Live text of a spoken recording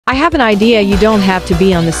I have an idea. You don't have to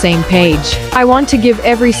be on the same page. I want to give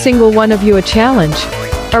every single one of you a challenge.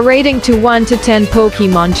 A rating to 1 to 10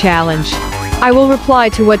 Pokemon challenge. I will reply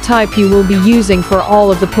to what type you will be using for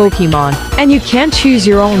all of the Pokemon, and you can choose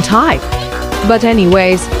your own type. But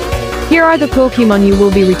anyways, here are the Pokemon you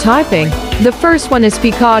will be retyping. The first one is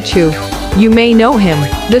Pikachu. You may know him.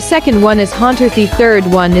 The second one is Haunter. The third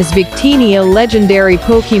one is Victini, a legendary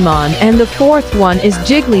Pokemon, and the fourth one is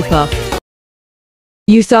Jigglypuff.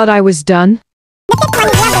 You thought I was done?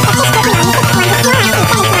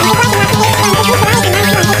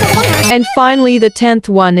 And finally the 10th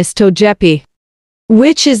one is Togepi.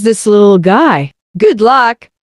 Which is this little guy? Good luck!